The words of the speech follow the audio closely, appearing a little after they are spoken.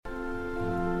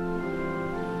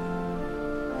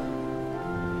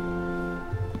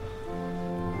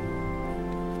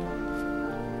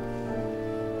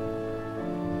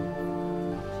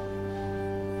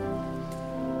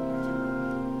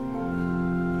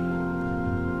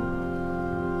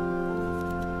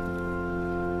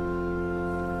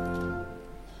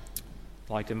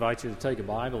I'd like to invite you to take a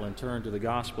Bible and turn to the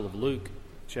Gospel of Luke,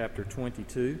 chapter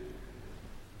 22.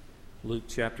 Luke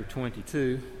chapter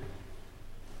 22.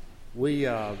 We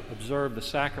observe the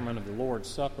sacrament of the Lord's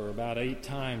Supper about 8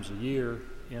 times a year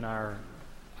in our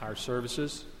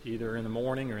services, either in the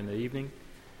morning or in the evening.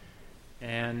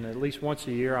 And at least once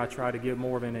a year I try to give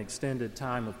more of an extended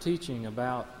time of teaching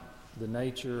about the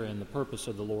nature and the purpose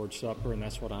of the Lord's Supper, and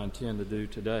that's what I intend to do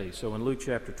today. So in Luke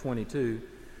chapter 22,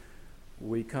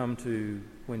 we come to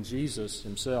when Jesus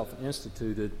himself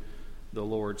instituted the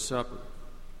Lord's Supper.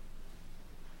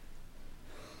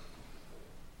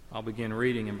 I'll begin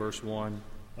reading in verse 1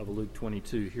 of Luke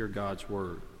 22. Hear God's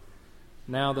word.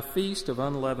 Now the feast of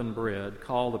unleavened bread,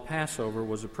 called the Passover,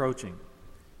 was approaching,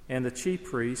 and the chief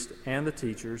priests and the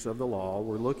teachers of the law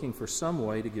were looking for some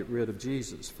way to get rid of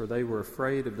Jesus, for they were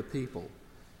afraid of the people.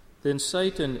 Then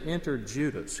Satan entered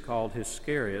Judas, called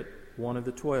Iscariot, one of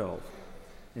the 12.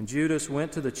 And Judas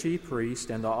went to the chief priests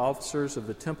and the officers of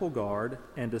the temple guard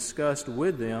and discussed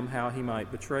with them how he might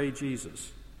betray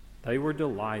Jesus. They were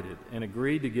delighted and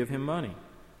agreed to give him money.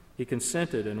 He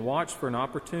consented and watched for an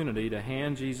opportunity to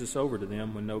hand Jesus over to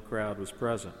them when no crowd was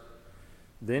present.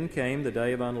 Then came the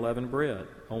day of unleavened bread,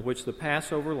 on which the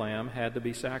Passover lamb had to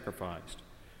be sacrificed.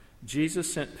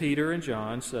 Jesus sent Peter and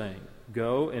John, saying,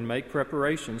 "Go and make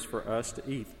preparations for us to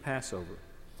eat Passover."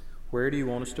 "Where do you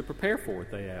want us to prepare for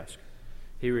it?" they asked.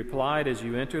 He replied, "As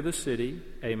you enter the city,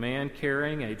 a man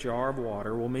carrying a jar of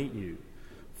water will meet you.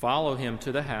 Follow him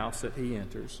to the house that he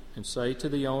enters, and say to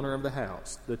the owner of the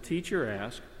house, 'The teacher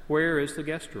asked, where is the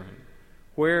guest room,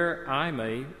 where I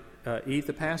may eat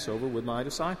the Passover with my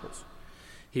disciples?'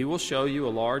 He will show you a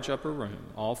large upper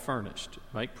room, all furnished.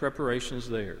 Make preparations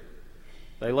there."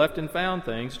 They left and found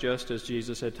things just as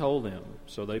Jesus had told them,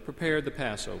 so they prepared the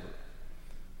Passover.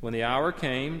 When the hour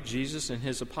came, Jesus and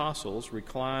his apostles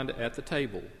reclined at the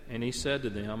table, and he said to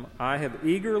them, "I have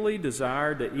eagerly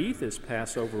desired to eat this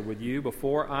Passover with you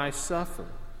before I suffer.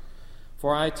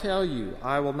 For I tell you,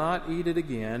 I will not eat it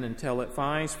again until it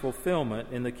finds fulfillment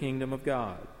in the kingdom of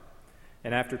God."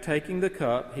 And after taking the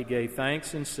cup, he gave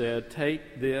thanks and said,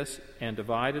 "Take this and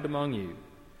divide it among you.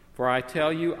 For I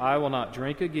tell you, I will not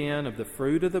drink again of the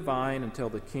fruit of the vine until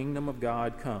the kingdom of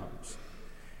God comes."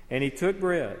 And he took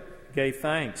bread, gave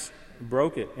thanks,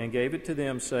 broke it, and gave it to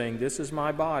them, saying, "This is my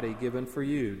body given for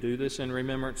you. Do this in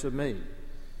remembrance of me."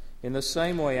 In the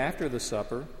same way, after the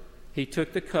supper, he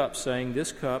took the cup, saying,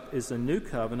 "This cup is the new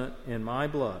covenant in my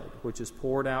blood, which is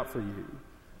poured out for you.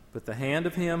 But the hand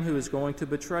of him who is going to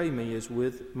betray me is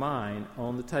with mine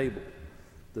on the table.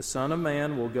 The Son of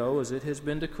Man will go as it has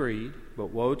been decreed, but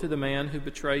woe to the man who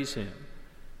betrays him."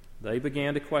 They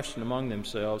began to question among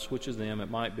themselves which of them it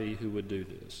might be who would do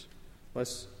this.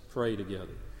 Let's pray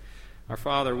together. Our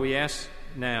Father, we ask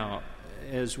now,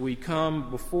 as we come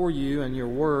before you and your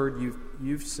word,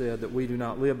 you've said that we do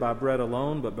not live by bread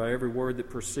alone, but by every word that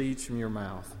proceeds from your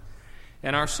mouth.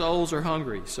 And our souls are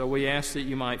hungry, so we ask that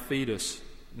you might feed us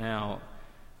now,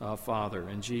 Father.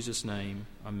 In Jesus' name,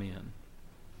 amen.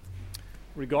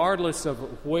 Regardless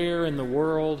of where in the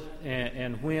world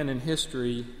and when in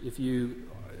history, if you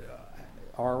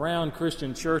are around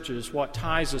Christian churches, what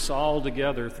ties us all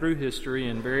together through history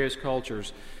and various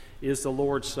cultures is the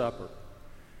Lord's Supper.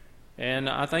 And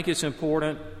I think it's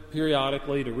important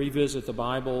periodically to revisit the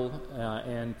Bible,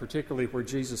 and particularly where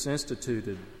Jesus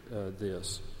instituted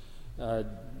this.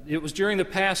 It was during the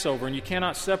Passover, and you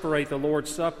cannot separate the Lord's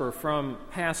Supper from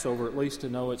Passover, at least to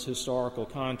know its historical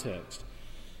context.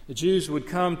 The Jews would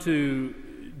come to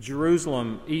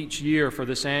Jerusalem each year for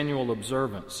this annual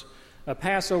observance. A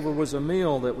Passover was a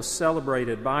meal that was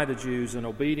celebrated by the Jews in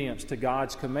obedience to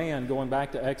God's command, going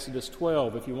back to Exodus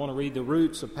 12. If you want to read the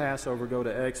roots of Passover, go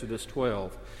to Exodus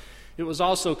 12. It was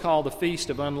also called the Feast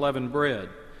of Unleavened Bread.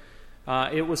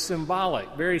 It was symbolic,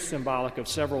 very symbolic of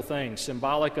several things.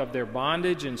 Symbolic of their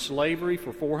bondage and slavery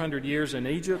for 400 years in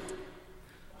Egypt.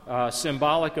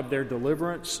 Symbolic of their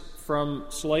deliverance from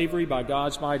slavery by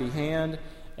God's mighty hand.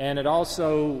 And it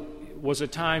also was a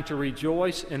time to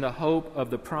rejoice in the hope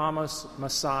of the promised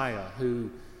Messiah,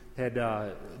 who had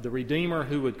the Redeemer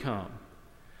who would come.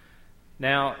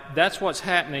 Now, that's what's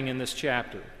happening in this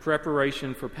chapter,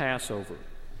 preparation for Passover.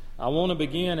 I want to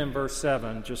begin in verse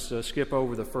 7, just to skip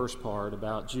over the first part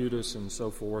about Judas and so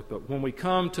forth. But when we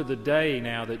come to the day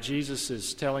now that Jesus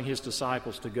is telling his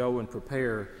disciples to go and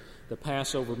prepare the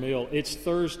Passover meal, it's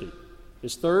Thursday.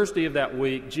 It's Thursday of that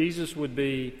week. Jesus would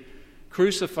be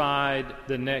crucified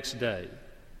the next day.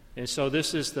 And so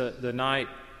this is the night,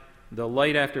 the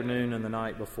late afternoon and the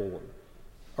night before.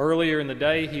 Earlier in the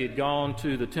day, he had gone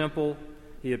to the temple.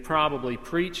 He had probably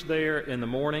preached there in the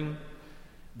morning.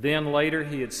 Then later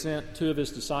he had sent two of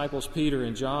his disciples, Peter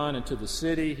and John, into the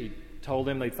city. He told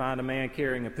them they'd find a man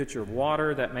carrying a pitcher of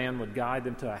water. That man would guide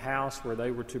them to a house where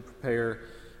they were to prepare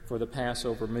for the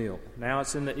Passover meal. Now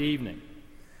it's in the evening,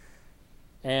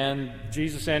 and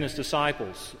Jesus and his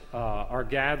disciples are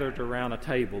gathered around a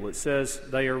table. It says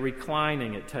they are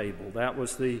reclining at table. That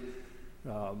was the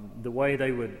way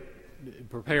they would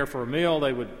prepare for a meal.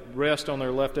 They would rest on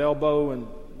their left elbow, and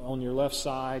on your left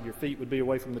side, your feet would be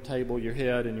away from the table, your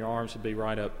head and your arms would be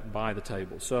right up by the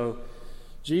table. So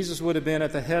Jesus would have been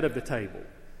at the head of the table.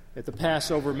 At the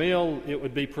Passover meal, it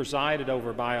would be presided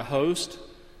over by a host,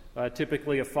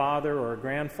 typically a father or a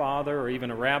grandfather or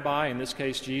even a rabbi. In this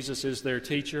case, Jesus is their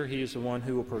teacher. He is the one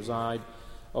who will preside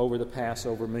over the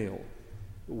Passover meal.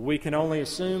 We can only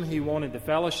assume he wanted the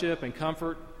fellowship and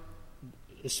comfort,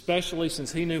 especially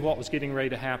since he knew what was getting ready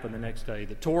to happen the next day,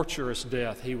 the torturous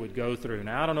death he would go through.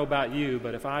 Now, I don't know about you,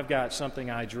 but if I've got something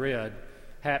I dread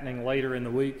happening later in the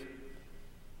week,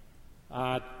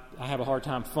 I have a hard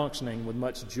time functioning with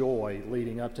much joy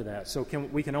leading up to that. So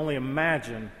we can only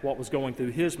imagine what was going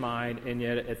through his mind, and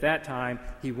yet at that time,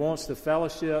 he wants the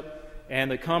fellowship and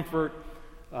the comfort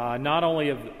not only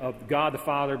of God the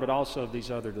Father, but also of these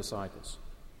other disciples.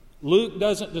 Luke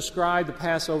doesn't describe the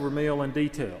Passover meal in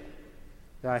detail.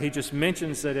 He just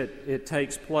mentions that it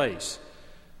takes place.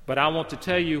 But I want to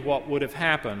tell you what would have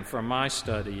happened from my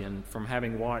study and from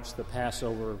having watched the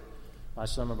Passover by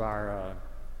some of our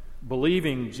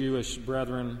believing Jewish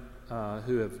brethren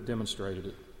who have demonstrated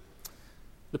it.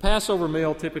 The Passover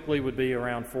meal typically would be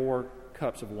around 4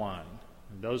 cups of wine.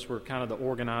 And those were kind of the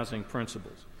organizing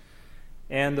principles.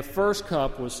 And the first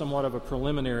cup was somewhat of a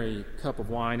preliminary cup of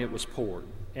wine. It was poured.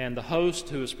 And the host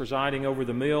who was presiding over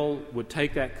the meal would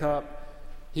take that cup.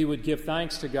 He would give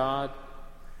thanks to God,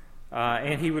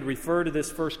 and he would refer to this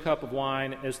first cup of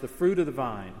wine as the fruit of the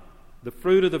vine, the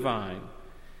fruit of the vine.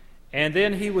 And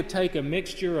then he would take a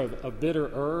mixture of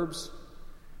bitter herbs.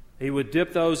 He would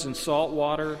dip those in salt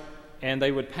water, and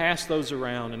they would pass those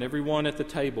around, and everyone at the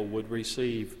table would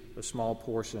receive a small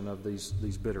portion of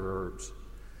these bitter herbs.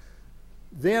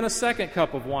 Then a second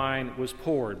cup of wine was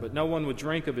poured, but no one would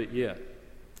drink of it yet.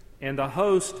 And the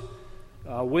host,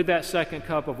 with that second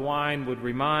cup of wine, would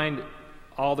remind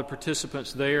all the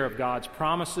participants there of God's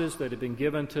promises that had been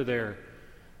given to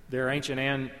their ancient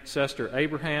ancestor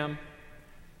Abraham.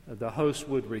 The host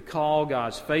would recall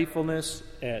God's faithfulness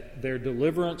at their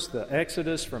deliverance, the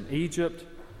Exodus from Egypt,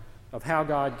 of how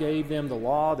God gave them the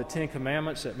law, the 10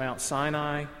 Commandments at Mount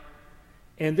Sinai.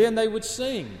 And then they would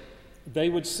sing. They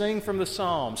would sing from the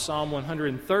Psalms, Psalm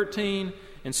 113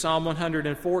 and Psalm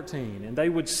 114. And they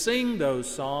would sing those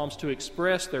psalms to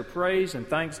express their praise and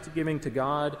thanksgiving to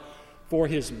God for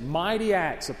his mighty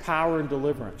acts of power and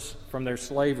deliverance from their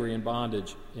slavery and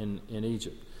bondage in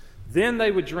Egypt. Then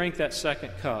they would drink that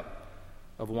second cup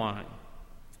of wine.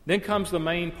 Then comes the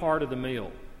main part of the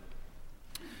meal.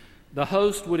 The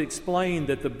host would explain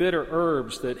that the bitter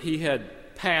herbs that he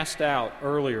had passed out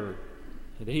earlier,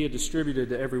 that he had distributed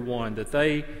to everyone, that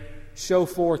they show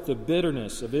forth the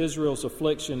bitterness of Israel's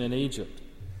affliction in Egypt.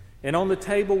 And on the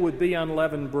table would be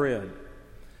unleavened bread.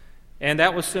 And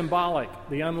that was symbolic.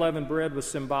 The unleavened bread was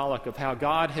symbolic of how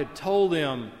God had told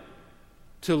them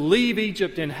to leave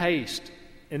Egypt in haste.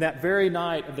 In that very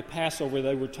night of the Passover,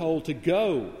 they were told to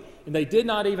go. And they did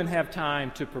not even have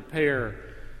time to prepare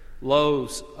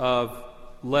loaves of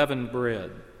leavened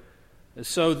bread. And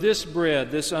so this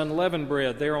bread, this unleavened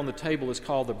bread there on the table, is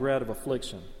called the bread of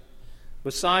affliction.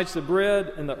 Besides the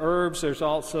bread and the herbs, there's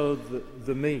also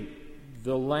the meat,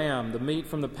 the lamb, the meat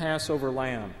from the Passover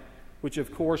lamb, which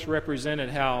of course represented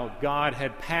how God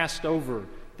had passed over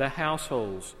the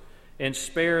households and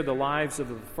spared the lives of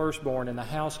the firstborn in the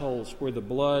households where the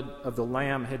blood of the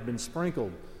lamb had been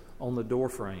sprinkled on the door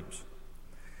frames.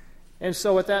 And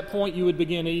so at that point you would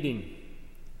begin eating.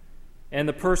 And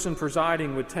the person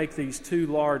presiding would take these 2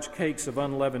 large cakes of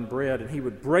unleavened bread and he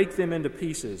would break them into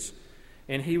pieces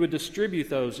and he would distribute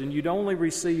those. And you'd only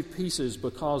receive pieces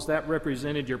because that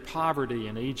represented your poverty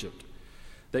in Egypt,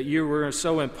 that you were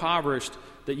so impoverished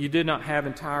that you did not have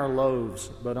entire loaves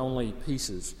but only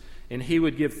pieces. And he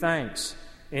would give thanks,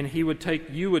 and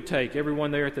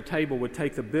everyone there at the table would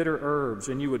take the bitter herbs,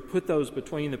 and you would put those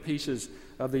between the pieces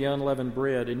of the unleavened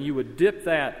bread, and you would dip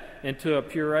that into a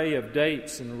puree of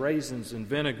dates and raisins and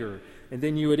vinegar, and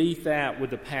then you would eat that with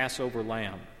the Passover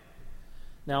lamb.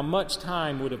 Now, much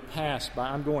time would have passed by.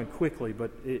 I'm going quickly,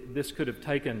 but this could have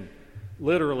taken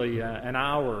literally an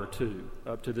hour or two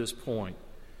up to this point.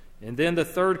 And then the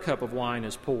third cup of wine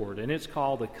is poured, and it's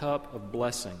called the cup of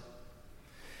blessing.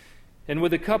 And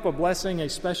with the cup of blessing, a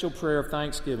special prayer of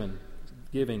thanksgiving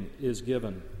is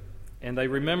given. And they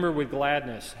remember with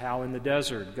gladness how in the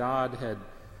desert God had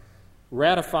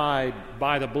ratified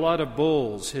by the blood of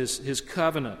bulls his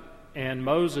covenant, and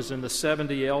Moses and the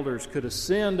 70 elders could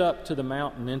ascend up to the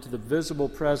mountain into the visible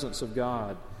presence of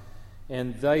God.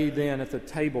 And they then at the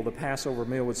table, the Passover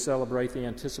meal, would celebrate the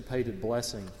anticipated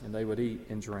blessing, and they would eat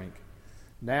and drink.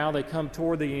 Now they come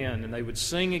toward the end, and they would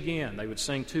sing again. They would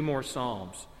sing 2 more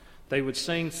psalms. They would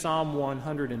sing Psalm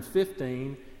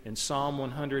 115 and Psalm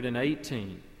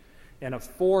 118. And a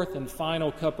 4th and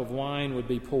final cup of wine would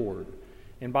be poured.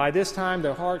 And by this time,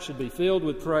 their hearts should be filled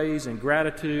with praise and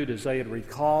gratitude as they had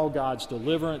recalled God's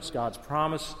deliverance, God's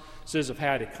promises of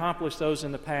how He had accomplished those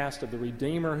in the past, of the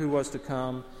Redeemer who was to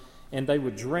come. And they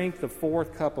would drink the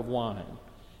 4th cup of wine.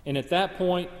 And at that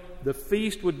point, the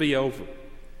feast would be over.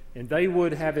 And they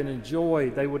would have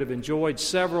enjoyed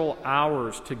several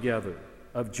hours together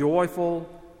of joyful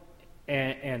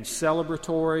and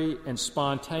celebratory and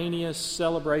spontaneous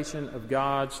celebration of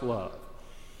God's love.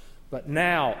 But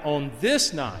now, on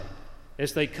this night,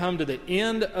 as they come to the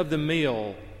end of the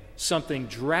meal, something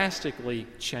drastically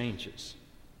changes.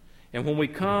 And when we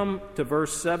come to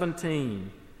verse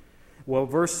 16,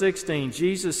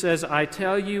 Jesus says, I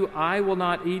tell you, I will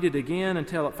not eat it again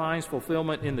until it finds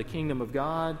fulfillment in the kingdom of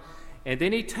God. And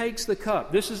then He takes the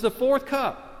cup. This is the 4th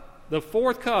cup. The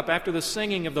 4th cup after the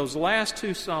singing of those last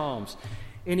 2 psalms.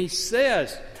 And He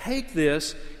says, take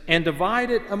this and divide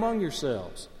it among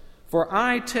yourselves. For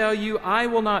I tell you, I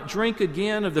will not drink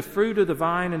again of the fruit of the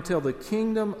vine until the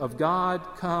kingdom of God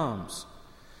comes.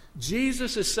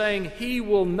 Jesus is saying He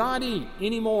will not eat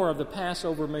any more of the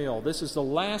Passover meal. This is the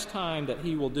last time that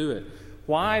He will do it.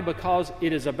 Why? Because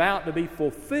it is about to be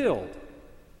fulfilled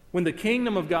when the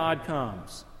kingdom of God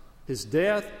comes, His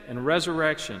death and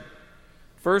resurrection.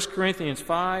 1 Corinthians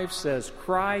 5 says,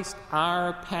 Christ,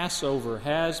 our Passover,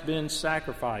 has been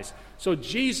sacrificed. So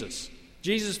Jesus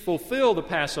fulfilled the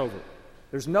Passover.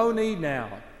 There's no need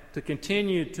now to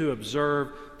continue to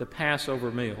observe the Passover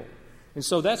meal. And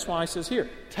so that's why He says here,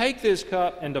 take this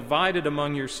cup and divide it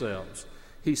among yourselves.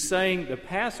 He's saying the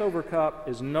Passover cup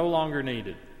is no longer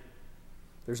needed.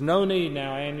 There's no need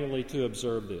now annually to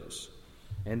observe this.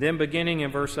 And then beginning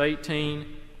in verse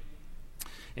 18,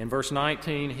 in verse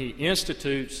 19, He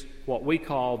institutes what we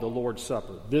call the Lord's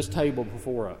Supper, this table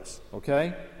before us.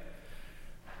 Okay?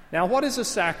 Now, what is a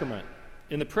sacrament?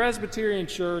 In the Presbyterian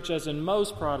Church, as in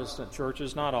most Protestant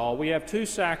churches, not all, we have 2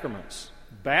 sacraments,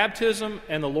 baptism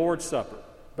and the Lord's Supper.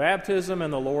 Baptism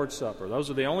and the Lord's Supper. Those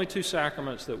are the only 2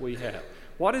 sacraments that we have.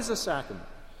 What is a sacrament?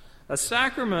 A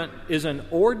sacrament is an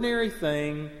ordinary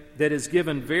thing that is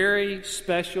given very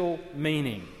special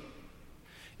meaning.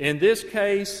 In this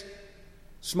case,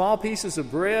 small pieces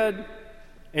of bread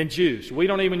and juice. We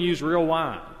don't even use real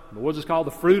wine, but we'll just call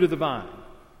the fruit of the vine.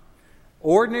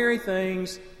 Ordinary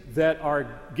things that are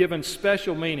given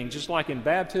special meaning. Just like in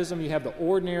baptism, you have the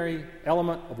ordinary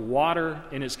element of water,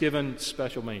 and it's given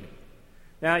special meaning.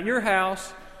 Now, at your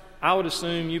house, I would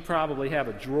assume you probably have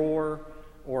a drawer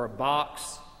or a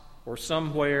box or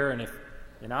somewhere, and if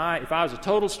I was a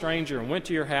total stranger and went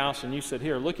to your house and you said,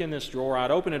 here, look in this drawer, I'd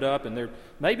open it up, and there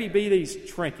maybe be these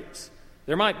trinkets.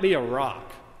 There might be a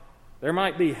rock. There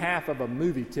might be half of a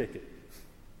movie ticket.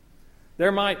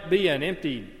 There might be an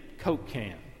empty Coke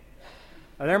can.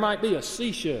 There might be a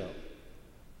seashell.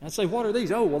 I'd say, what are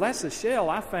these? Oh, well, that's the shell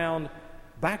I found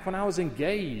back when I was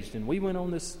engaged and we were on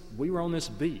this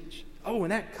beach. Oh,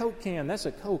 and that Coke can, that's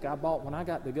a Coke I bought when I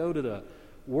got to go to the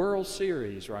World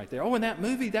Series right there. Oh, and that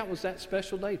movie, that was that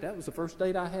special date. That was the first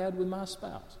date I had with my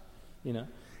spouse. And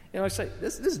I say,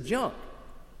 this is junk.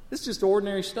 This is just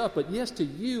ordinary stuff. But yes, to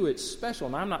you it's special.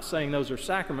 And I'm not saying those are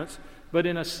sacraments, but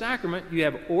in a sacrament you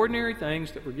have ordinary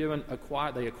things that were given,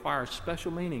 they acquire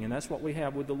special meaning, and that's what we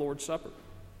have with the Lord's Supper.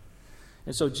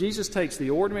 And so Jesus takes the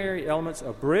ordinary elements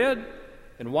of bread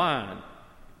and wine.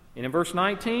 And in verse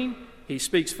 19, He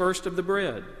speaks first of the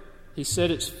bread. He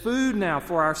said it's food now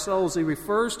for our souls. He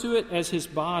refers to it as His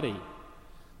body.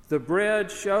 The bread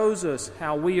shows us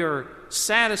how we are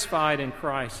satisfied in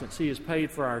Christ since He has paid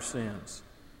for our sins.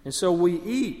 And so we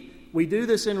eat. We do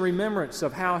this in remembrance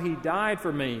of how He died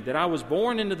for me, that I was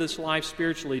born into this life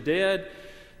spiritually dead,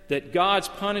 that God's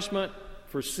punishment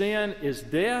for sin is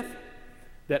death,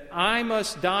 that I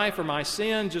must die for my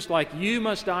sin just like you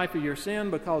must die for your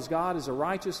sin because God is a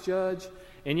righteous judge,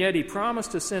 and yet He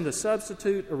promised to send a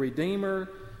substitute, a Redeemer.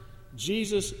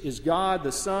 Jesus is God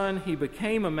the Son. He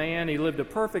became a man. He lived a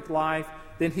perfect life.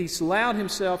 Then He allowed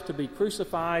Himself to be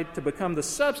crucified to become the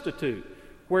substitute,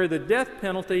 where the death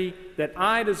penalty that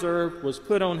I deserved was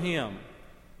put on Him.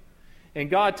 And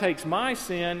God takes my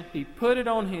sin, He put it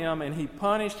on Him, and He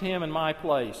punished Him in my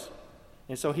place.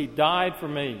 And so He died for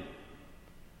me.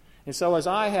 And so as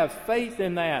I have faith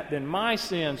in that, then my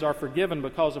sins are forgiven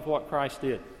because of what Christ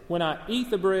did. When I eat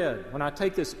the bread, when I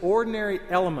take this ordinary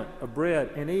element of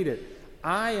bread and eat it,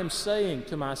 I am saying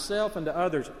to myself and to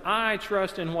others, I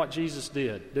trust in what Jesus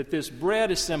did, that this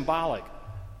bread is symbolic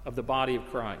of the body of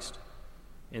Christ.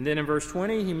 And then in verse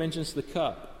 20, he mentions the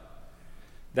cup.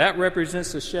 That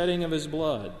represents the shedding of his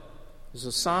blood. It's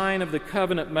a sign of the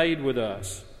covenant made with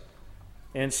us.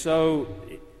 And so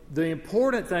the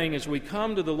important thing as we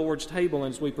come to the Lord's table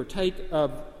and as we partake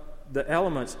of the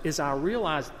elements is I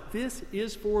realize this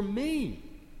is for me.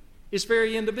 It's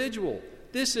very individual.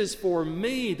 This is for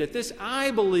me, that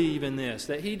I believe in this,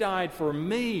 that he died for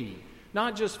me,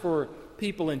 not just for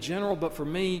people in general, but for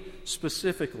me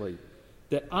specifically.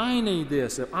 That I need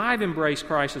this, that I've embraced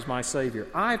Christ as my Savior.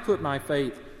 I've put my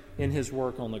faith in his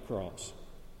work on the cross.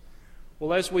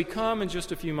 Well, as we come in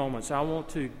just a few moments, I want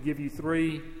to give you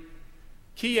 3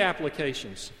 key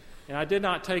applications. And I did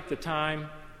not take the time,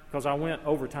 because I went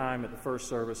over time at the first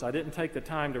service, I didn't take the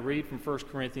time to read from 1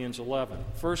 Corinthians 11.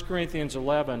 1 Corinthians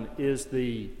 11 is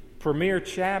the premier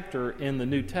chapter in the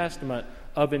New Testament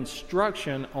of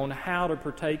instruction on how to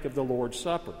partake of the Lord's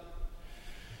Supper.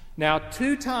 Now,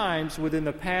 2 times within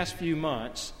the past few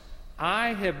months,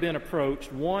 I have been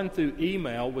approached, one through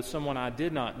email with someone I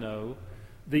did not know,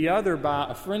 the other by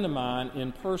a friend of mine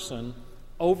in person,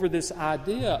 over this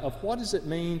idea of what does it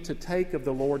mean to take of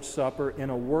the Lord's Supper in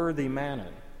a worthy manner.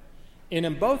 And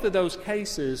in both of those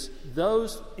cases,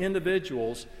 those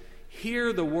individuals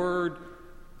hear the word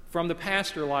from the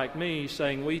pastor like me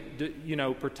saying,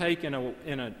 partake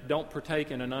don't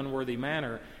partake in an unworthy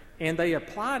manner. And they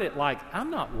applied it like,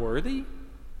 I'm not worthy.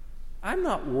 I'm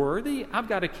not worthy. I've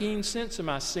got a keen sense of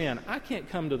my sin. I can't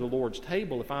come to the Lord's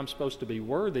table if I'm supposed to be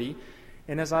worthy.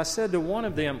 And as I said to one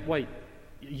of them, wait,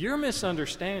 you're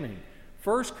misunderstanding.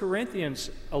 1 Corinthians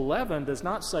 11 does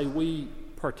not say we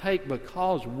partake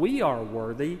because we are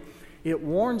worthy. It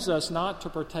warns us not to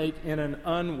partake in an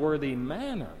unworthy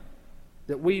manner,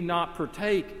 that we not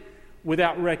partake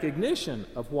without recognition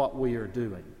of what we are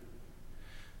doing.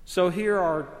 So here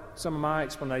are some of my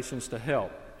explanations to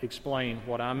help explain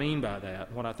what I mean by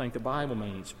that, what I think the Bible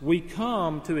means. We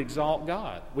come to exalt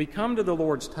God. We come to the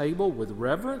Lord's table with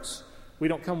reverence. We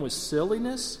don't come with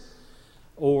silliness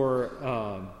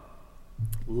or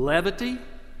levity,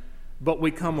 but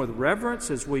we come with reverence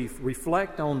as we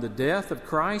reflect on the death of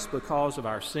Christ because of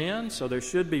our sins. So there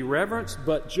should be reverence,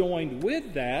 but joined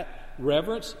with that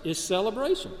reverence is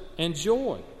celebration and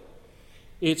joy.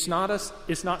 It's not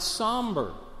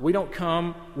somber. We don't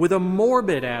come with a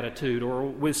morbid attitude or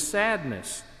with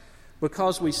sadness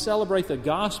because we celebrate the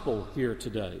gospel here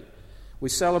today. We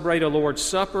celebrate a Lord's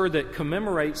Supper that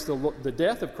commemorates the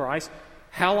death of Christ.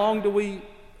 How long do we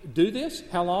do this?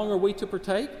 How long are we to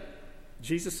partake?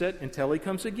 Jesus said, until he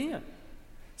comes again.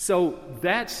 So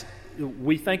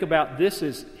we think about this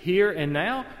as here and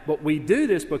now, but we do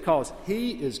this because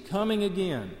he is coming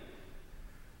again.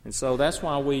 And so that's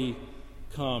why we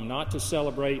come, not to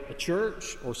celebrate a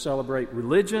church or celebrate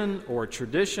religion or a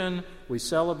tradition. We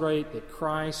celebrate that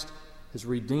Christ has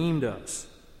redeemed us.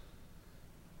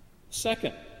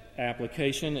 Second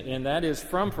application, and that is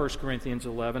from 1 Corinthians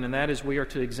 11, and that is we are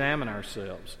to examine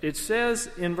ourselves. It says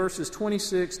in verses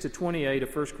 26 to 28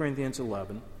 of 1 Corinthians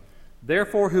 11,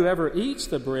 therefore whoever eats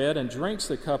the bread and drinks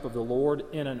the cup of the Lord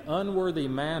in an unworthy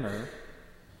manner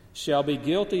shall be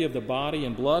guilty of the body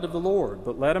and blood of the Lord.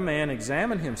 But let a man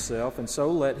examine himself, and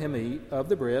so let him eat of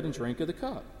the bread and drink of the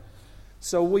cup.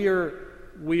 So we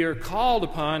are called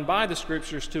upon by the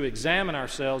Scriptures to examine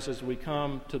ourselves as we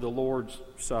come to the Lord's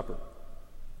Supper.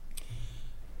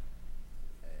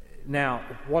 Now,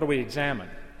 what do we examine?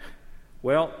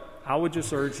 Well, I would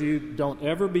just urge you, don't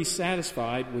ever be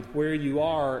satisfied with where you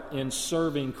are in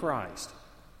serving Christ.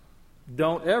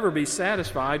 Don't ever be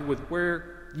satisfied with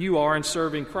where you are in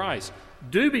serving Christ.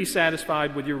 Do be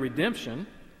satisfied with your redemption.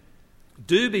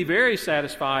 Do be very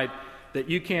satisfied that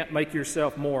you can't make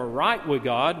yourself more right with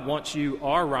God once you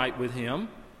are right with him.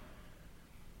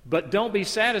 But don't be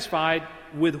satisfied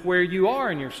with where you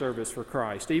are in your service for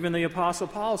Christ. Even the Apostle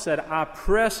Paul said, I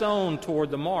press on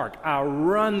toward the mark. I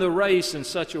run the race in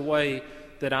such a way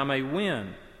that I may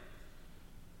win.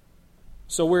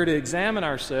 So we're to examine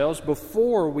ourselves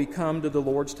before we come to the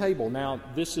Lord's table. Now,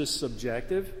 this is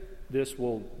subjective. This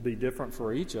will be different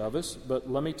for each of us. But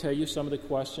let me tell you some of the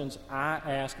questions I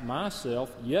asked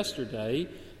myself yesterday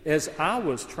as I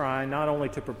was trying not only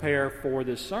to prepare for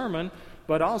this sermon,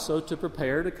 but also to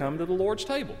prepare to come to the Lord's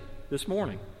table this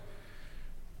morning.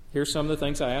 Here's some of the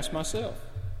things I asked myself.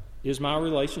 Is my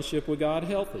relationship with God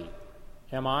healthy?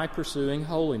 Am I pursuing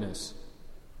holiness?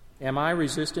 Am I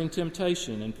resisting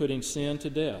temptation and putting sin to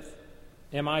death?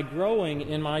 Am I growing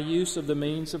in my use of the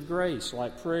means of grace,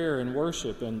 like prayer and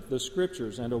worship and the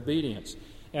Scriptures and obedience?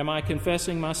 Am I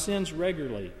confessing my sins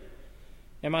regularly?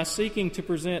 Am I seeking to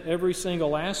present every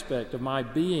single aspect of my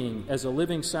being as a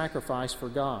living sacrifice for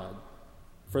God?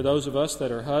 For those of us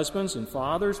that are husbands and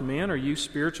fathers, men, are you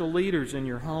spiritual leaders in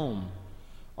your home?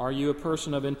 Are you a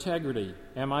person of integrity?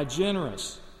 Am I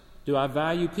generous? Do I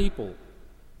value people?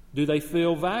 Do they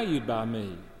feel valued by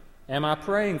me? Am I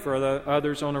praying for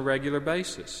others on a regular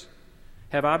basis?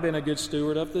 Have I been a good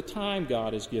steward of the time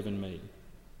God has given me?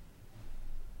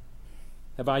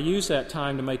 Have I used that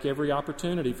time to make every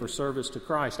opportunity for service to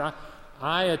Christ?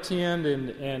 I attend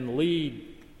and lead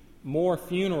more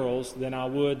funerals than I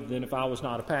would than if I was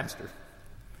not a pastor.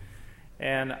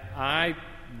 And I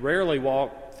rarely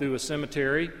walk through a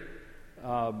cemetery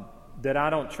that I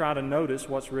don't try to notice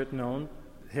what's written on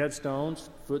headstones,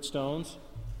 footstones,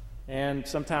 and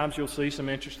sometimes you'll see some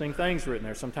interesting things written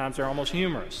there. Sometimes they're almost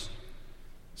humorous.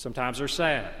 Sometimes they're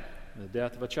sad, the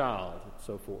death of a child, and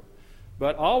so forth.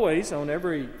 But always, on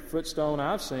every footstone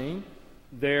I've seen,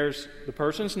 there's the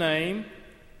person's name,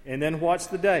 and then what's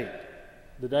the date?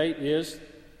 The date is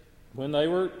when they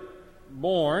were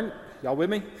born. Y'all with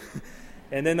me?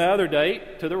 And then the other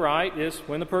date to the right is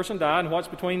when the person died, and what's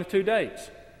between the two dates?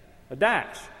 A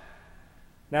dash.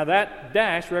 Now that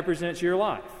dash represents your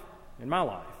life and my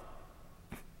life.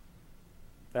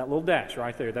 That little dash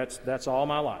right there, that's all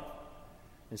my life.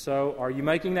 And so are you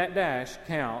making that dash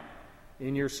count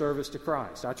in your service to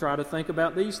Christ? I try to think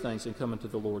about these things in coming to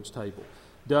the Lord's table.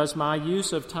 Does my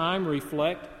use of time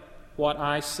reflect what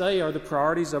I say are the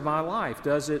priorities of my life?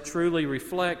 Does it truly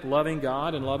reflect loving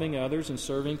God and loving others and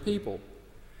serving people?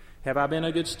 Have I been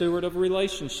a good steward of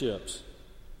relationships?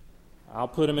 I'll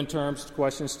put them in terms of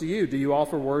questions to you. Do you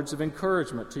offer words of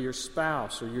encouragement to your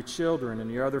spouse or your children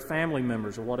and your other family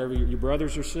members or whatever, your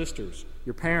brothers or sisters,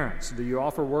 your parents? Do you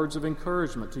offer words of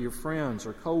encouragement to your friends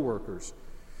or co-workers?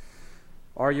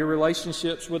 Are your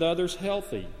relationships with others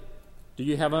healthy? Do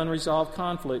you have unresolved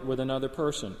conflict with another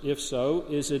person? If so,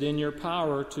 is it in your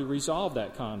power to resolve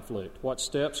that conflict? What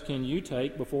steps can you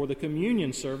take before the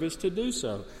communion service to do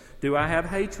so? Do I have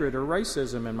hatred or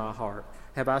racism in my heart?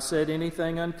 Have I said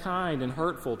anything unkind and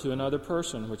hurtful to another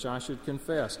person which I should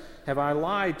confess? Have I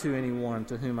lied to anyone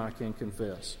to whom I can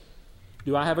confess?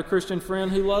 Do I have a Christian friend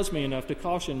who loves me enough to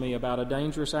caution me about a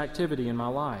dangerous activity in my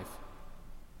life?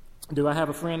 Do I have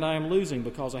a friend I am losing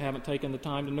because I haven't taken the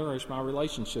time to nourish my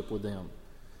relationship with them?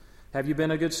 Have you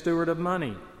been a good steward of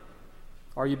money?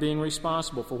 Are you being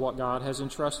responsible for what God has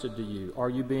entrusted to you? Are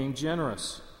you being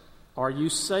generous? Are you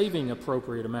saving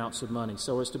appropriate amounts of money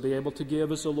so as to be able to give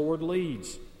as the Lord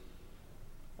leads?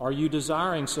 Are you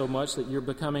desiring so much that you're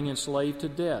becoming enslaved to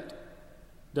debt?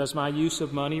 Does my use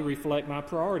of money reflect my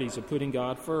priorities of putting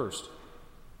God first?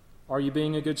 Are you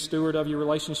being a good steward of your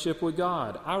relationship with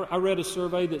God? I read a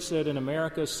survey that said in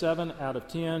America, 7 out of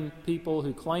 10 people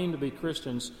who claim to be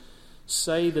Christians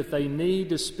say that they need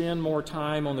to spend more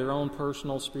time on their own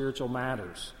personal spiritual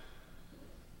matters.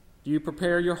 Do you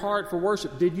prepare your heart for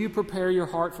worship? Did you prepare your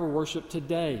heart for worship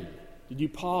today? Did you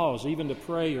pause even to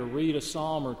pray or read a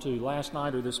psalm or two last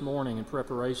night or this morning in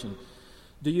preparation?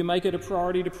 Do you make it a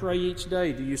priority to pray each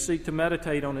day? Do you seek to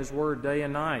meditate on His Word day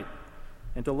and night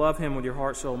and to love Him with your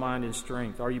heart, soul, mind, and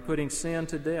strength? Are you putting sin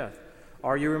to death?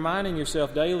 Are you reminding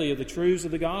yourself daily of the truths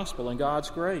of the gospel and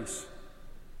God's grace?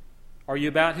 Are you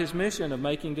about His mission of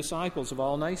making disciples of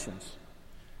all nations?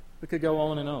 We could go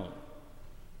on and on.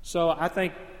 So I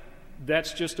think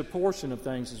that's just a portion of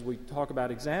things as we talk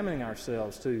about examining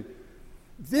ourselves too.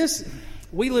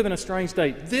 We live in a strange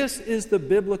state. This is the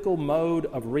biblical mode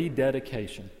of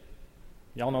rededication.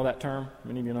 Y'all know that term?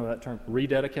 Many of you know that term,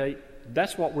 rededicate?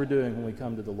 That's what we're doing when we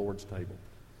come to the Lord's table.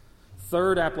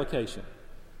 Third application.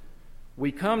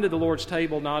 We come to the Lord's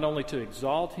table not only to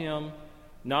exalt Him,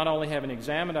 not only having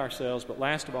examined ourselves, but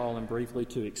last of all and briefly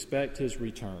to expect His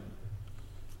return.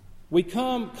 We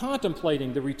come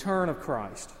contemplating the return of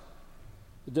Christ.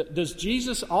 Does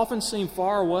Jesus often seem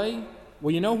far away?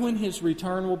 Well, you know when His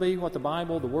return will be, what the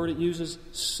word it uses?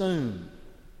 Soon.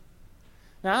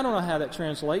 Now, I don't know how that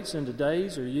translates into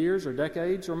days or years or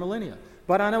decades or millennia,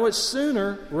 but I know it's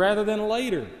sooner rather than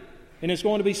later, and it's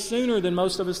going to be sooner than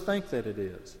most of us think that it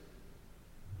is.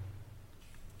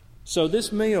 So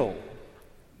this meal,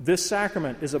 this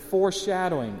sacrament, is a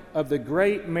foreshadowing of the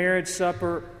great marriage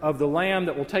supper of the Lamb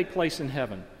that will take place in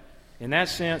heaven. In that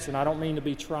sense, and I don't mean to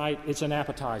be trite, it's an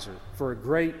appetizer for a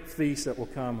great feast that will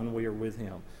come when we are with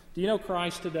Him. Do you know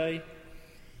Christ today?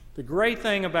 Another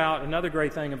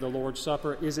great thing of the Lord's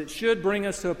Supper is it should bring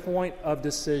us to a point of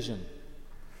decision.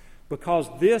 Because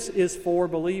this is for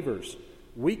believers.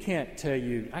 we can't tell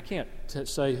you, I can't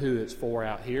say who it's for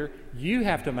out here. You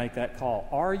have to make that call.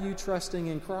 Are you trusting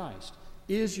in Christ?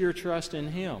 Is your trust in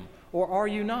Him? Or are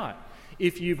you not?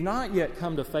 If you've not yet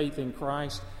come to faith in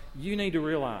Christ, you need to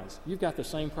realize you've got the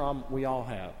same problem we all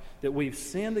have, that we've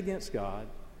sinned against God,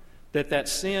 that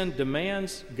sin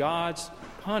demands God's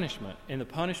punishment, and the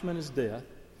punishment is death.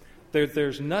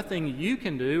 There's nothing you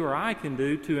can do or I can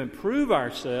do to improve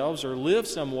ourselves or live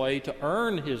some way to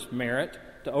earn His merit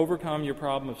to overcome your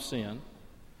problem of sin.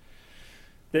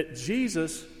 That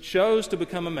Jesus chose to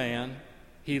become a man.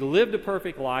 He lived a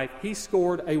perfect life. He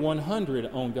scored a 100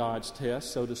 on God's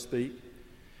test, so to speak.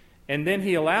 And then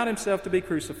He allowed Himself to be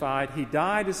crucified. He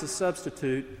died as a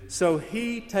substitute, so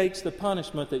He takes the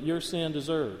punishment that your sin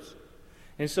deserves.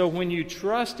 And so when you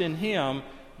trust in Him,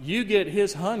 you get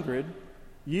His 100.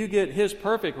 You get His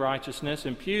perfect righteousness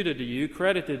imputed to you,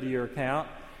 credited to your account,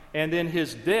 and then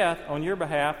His death on your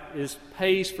behalf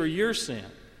pays for your sin.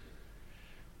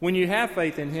 When you have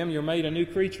faith in Him, you're made a new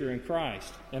creature in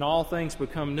Christ, and all things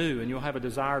become new, and you'll have a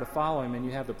desire to follow Him, and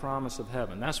you have the promise of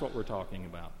heaven. That's what we're talking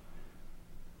about.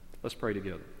 Let's pray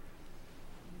together.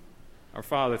 Our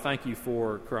Father, thank You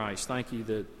for Christ. Thank You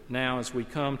that now as we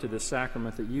come to this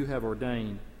sacrament that You have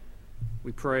ordained,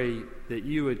 we pray that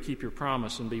You would keep Your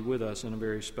promise and be with us in a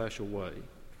very special way.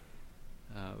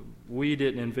 We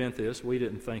didn't invent this. We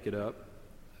didn't think it up.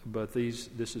 But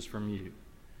this is from You.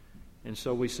 And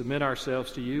so we submit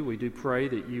ourselves to You. We do pray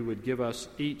that You would give us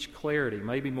each clarity,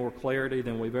 maybe more clarity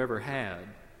than we've ever had,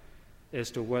 as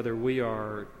to whether we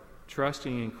are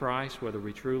trusting in Christ, whether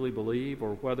we truly believe,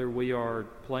 or whether we are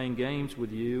playing games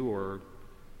with You or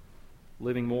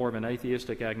living more of an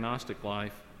atheistic, agnostic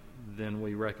life than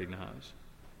we recognize.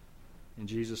 In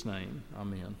Jesus' name,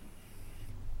 amen.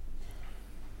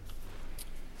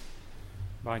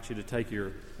 I invite you to take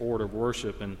your order of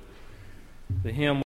worship, and the hymn